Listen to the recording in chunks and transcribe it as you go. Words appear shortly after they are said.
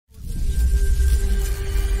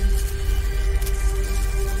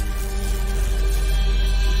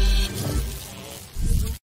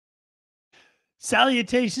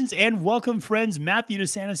Salutations and welcome, friends. Matthew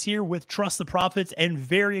DeSantis here with Trust the Profits, and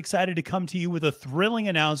very excited to come to you with a thrilling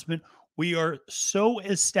announcement. We are so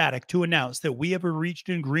ecstatic to announce that we have reached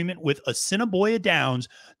an agreement with Assiniboia Downs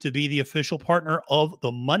to be the official partner of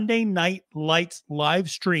the Monday Night Lights live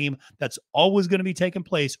stream that's always going to be taking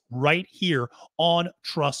place right here on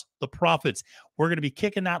Trust the Profits. We're going to be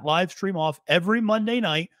kicking that live stream off every Monday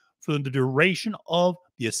night for the duration of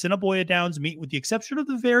the Assiniboia Downs meet, with the exception of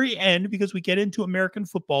the very end, because we get into American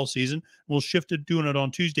football season. We'll shift to doing it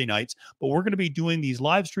on Tuesday nights, but we're going to be doing these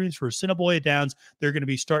live streams for Assiniboia Downs. They're going to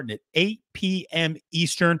be starting at 8 p.m.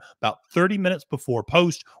 Eastern, about 30 minutes before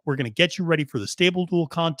post. We're going to get you ready for the stable duel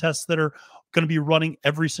contests that are going to be running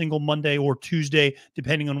every single Monday or Tuesday,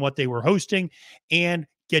 depending on what they were hosting, and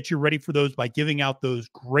get you ready for those by giving out those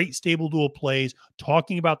great stable duel plays,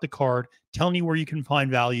 talking about the card, telling you where you can find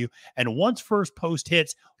value. And once first post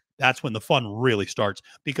hits, that's when the fun really starts.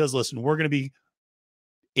 Because listen, we're going to be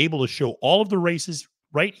able to show all of the races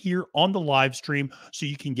right here on the live stream, so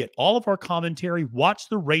you can get all of our commentary, watch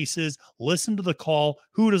the races, listen to the call.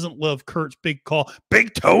 Who doesn't love Kurt's big call?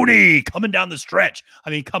 Big Tony coming down the stretch. I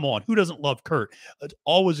mean, come on. Who doesn't love Kurt? It's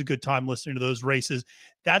always a good time listening to those races.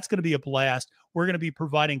 That's going to be a blast. We're going to be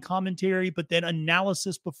providing commentary, but then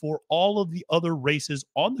analysis before all of the other races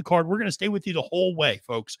on the card. We're going to stay with you the whole way,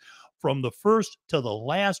 folks, from the first to the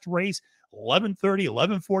last race. 11:30,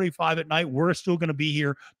 11:45 at night. We're still going to be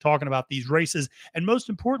here talking about these races. And most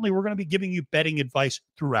importantly, we're going to be giving you betting advice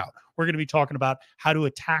throughout. We're going to be talking about how to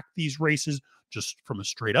attack these races just from a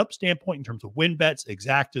straight up standpoint in terms of win bets,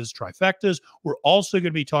 exactas, trifectas. We're also going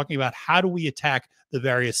to be talking about how do we attack the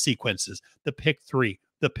various sequences, the pick 3,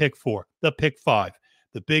 the pick 4, the pick 5.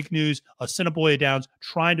 The big news, Assiniboia Downs,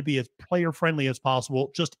 trying to be as player-friendly as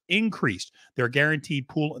possible, just increased their guaranteed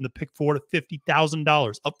pool in the pick 4 to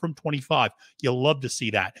 $50,000, up from $25,000. You'll love to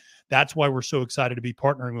see that. That's why we're so excited to be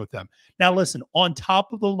partnering with them. Now, listen, on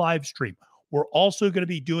top of the live stream, we're also going to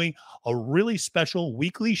be doing a really special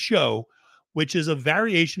weekly show, which is a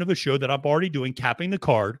variation of a show that I'm already doing, Capping the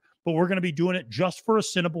Card, but we're going to be doing it just for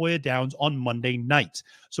Assiniboia Downs on Monday nights.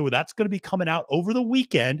 So that's going to be coming out over the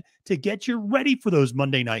weekend to get you ready for those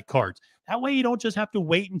Monday night cards. That way you don't just have to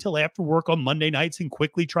wait until after work on Monday nights and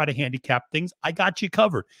quickly try to handicap things. I got you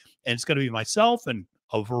covered. And it's going to be myself and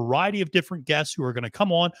a variety of different guests who are going to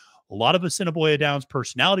come on. A lot of Assiniboia Downs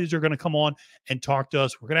personalities are going to come on and talk to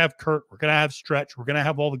us. We're going to have Kurt. We're going to have Stretch. We're going to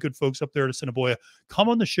have all the good folks up there at Assiniboia come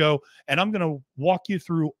on the show, and I'm going to walk you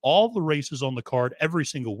through all the races on the card every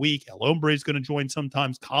single week. El Hombre is going to join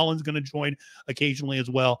sometimes. Colin's going to join occasionally as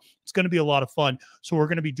well. It's going to be a lot of fun. So we're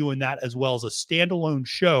going to be doing that as well as a standalone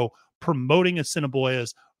show promoting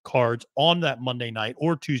Assiniboia's cards on that Monday night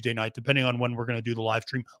or Tuesday night, depending on when we're going to do the live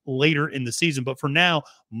stream later in the season. But for now,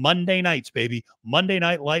 Monday nights, baby. Monday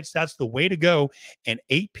Night Lights, that's the way to go. And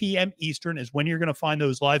 8 p.m. Eastern is when you're going to find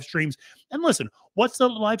those live streams. And listen, what's the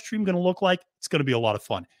live stream going to look like? It's going to be a lot of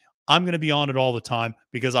fun. I'm going to be on it all the time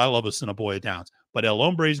because I love Assiniboia Downs. But El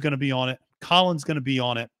Hombre is going to be on it. Colin's going to be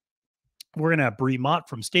on it. We're going to have Bree Mott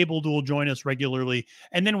from Stable Duel join us regularly.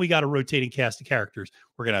 And then we got a rotating cast of characters.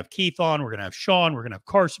 We're going to have Keith on. We're going to have Sean. We're going to have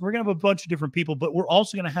Carson. We're going to have a bunch of different people. But we're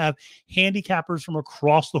also going to have handicappers from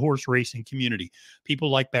across the horse racing community. People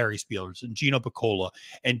like Barry Spielers and Gino Picola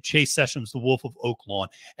and Chase Sessions, the Wolf of Oak Lawn,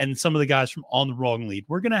 and some of the guys from On the Wrong Lead.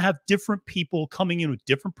 We're going to have different people coming in with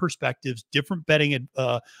different perspectives, different betting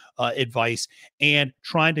advice, and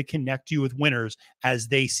trying to connect you with winners as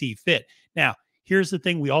they see fit. Now, here's the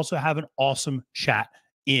thing. We also have an awesome chat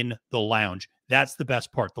in the lounge. That's the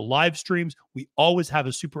best part. The live streams, we always have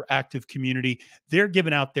a super active community. They're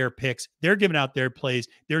giving out their picks. They're giving out their plays.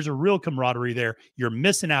 There's a real camaraderie there. You're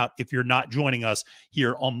missing out if you're not joining us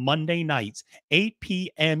here on Monday nights, 8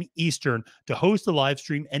 p.m. Eastern, to host the live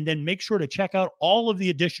stream. And then make sure to check out all of the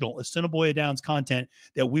additional Assiniboia Downs content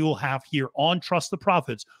that we will have here on Trust the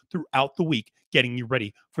Profits throughout the week, getting you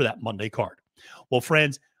ready for that Monday card. Well,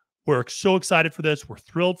 friends, we're so excited for this. We're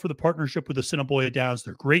thrilled for the partnership with the Assiniboia Downs.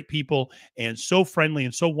 They're great people and so friendly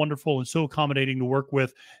and so wonderful and so accommodating to work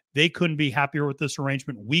with. They couldn't be happier with this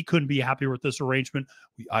arrangement. We couldn't be happier with this arrangement.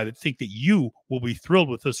 I would think that you will be thrilled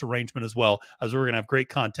with this arrangement as well, as we're going to have great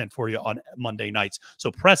content for you on Monday nights.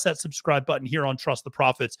 So press that subscribe button here on Trust the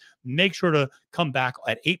Profits. Make sure to come back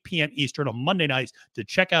at 8 p.m. Eastern on Monday nights to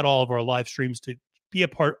check out all of our live streams, to be a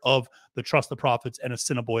part of the Trust the Profits and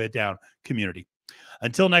Assiniboia Down community.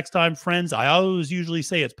 Until next time, friends, I always usually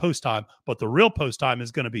say it's post time, but the real post time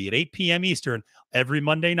is going to be at 8 p.m. Eastern every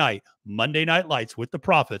Monday night, Monday Night Lights with the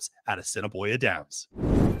Profits at Assiniboia Downs.